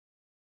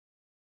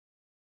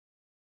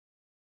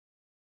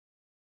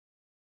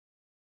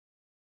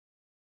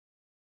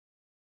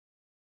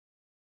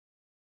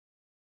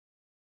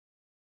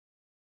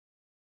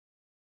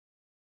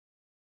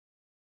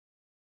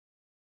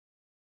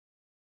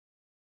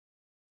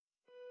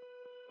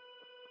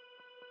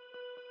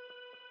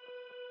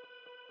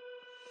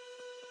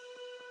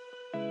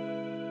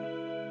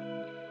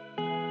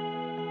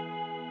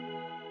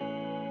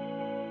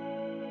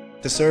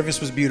The service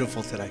was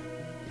beautiful today.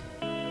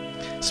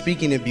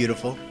 Speaking of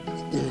beautiful,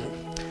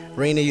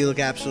 Raina, you look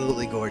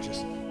absolutely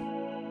gorgeous.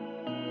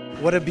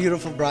 What a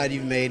beautiful bride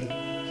you've made,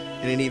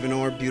 and an even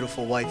more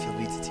beautiful wife you'll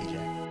be to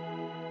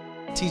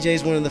TJ. TJ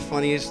is one of the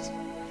funniest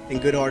and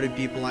good-hearted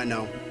people I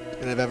know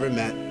and I've ever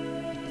met.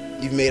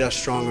 You've made us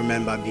stronger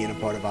men by being a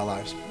part of our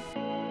lives.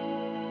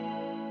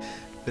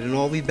 But in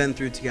all we've been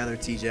through together,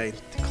 TJ,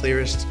 the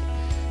clearest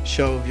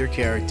show of your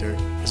character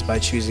is by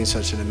choosing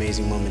such an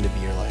amazing woman to be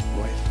your wife.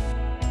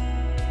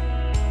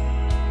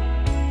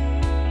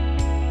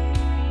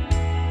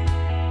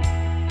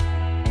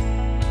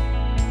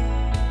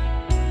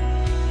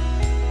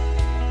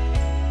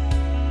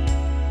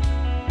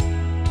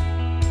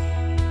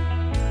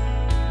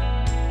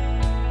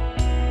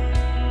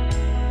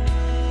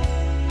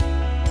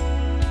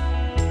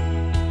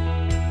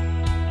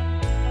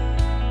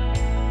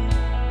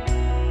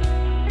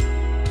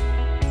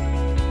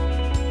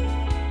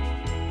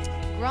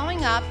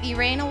 Growing up,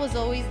 Irena was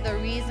always the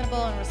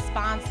reasonable and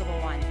responsible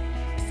one.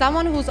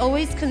 Someone who's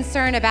always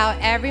concerned about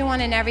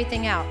everyone and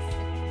everything else.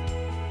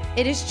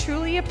 It is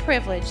truly a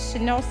privilege to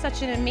know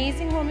such an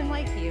amazing woman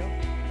like you,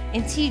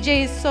 and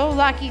TJ is so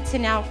lucky to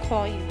now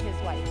call you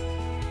his wife.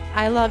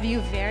 I love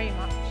you very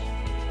much.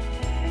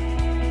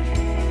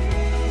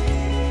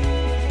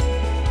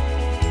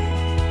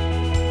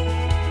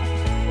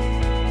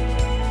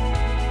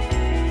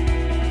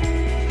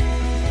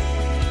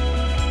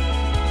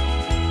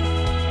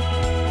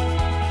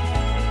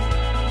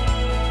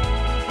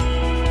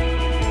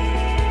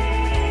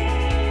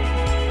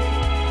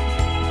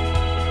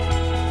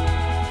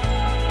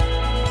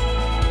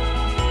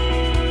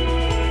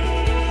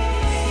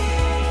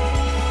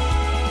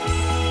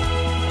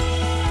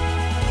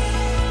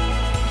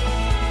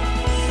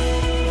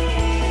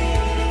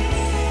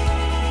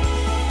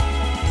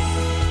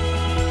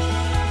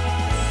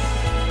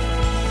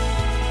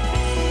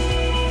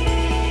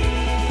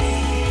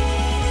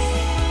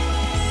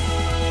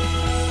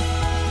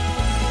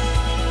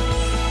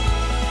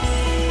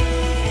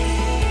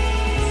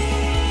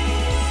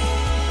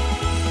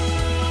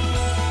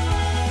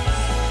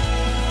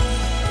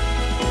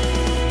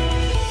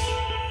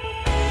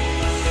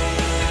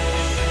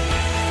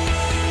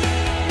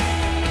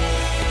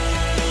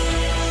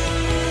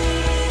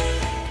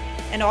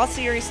 In all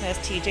seriousness,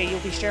 TJ, you'll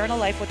be sharing a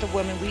life with a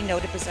woman we know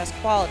to possess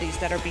qualities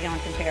that are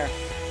beyond compare.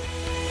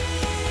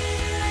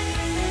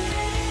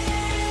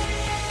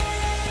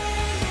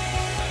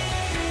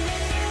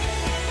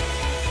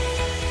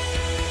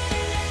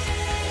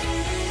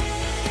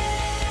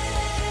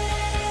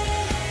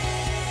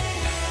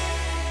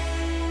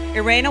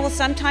 Irena will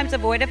sometimes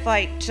avoid a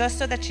fight just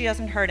so that she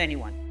doesn't hurt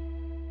anyone.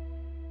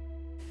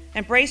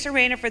 Embrace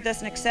Irena for this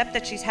and accept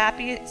that she's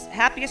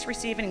happiest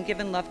receiving and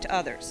giving love to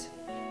others.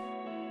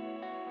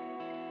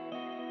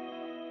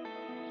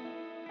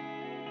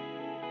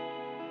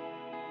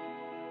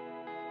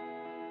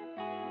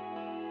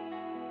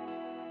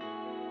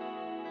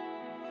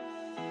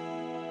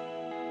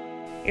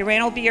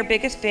 Irena will be your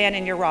biggest fan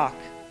and your rock.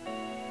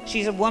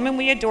 She's a woman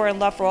we adore and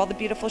love for all the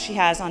beautiful she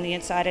has on the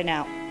inside and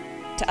out.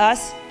 To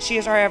us, she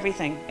is our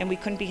everything, and we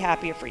couldn't be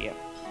happier for you.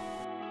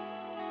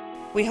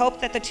 We hope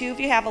that the two of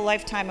you have a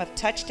lifetime of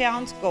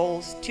touchdowns,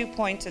 goals, 2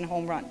 points, and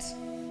home runs.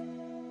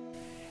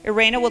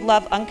 Irena would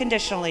love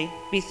unconditionally,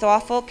 be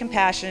thoughtful,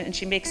 compassionate, and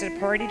she makes it a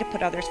priority to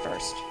put others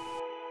first.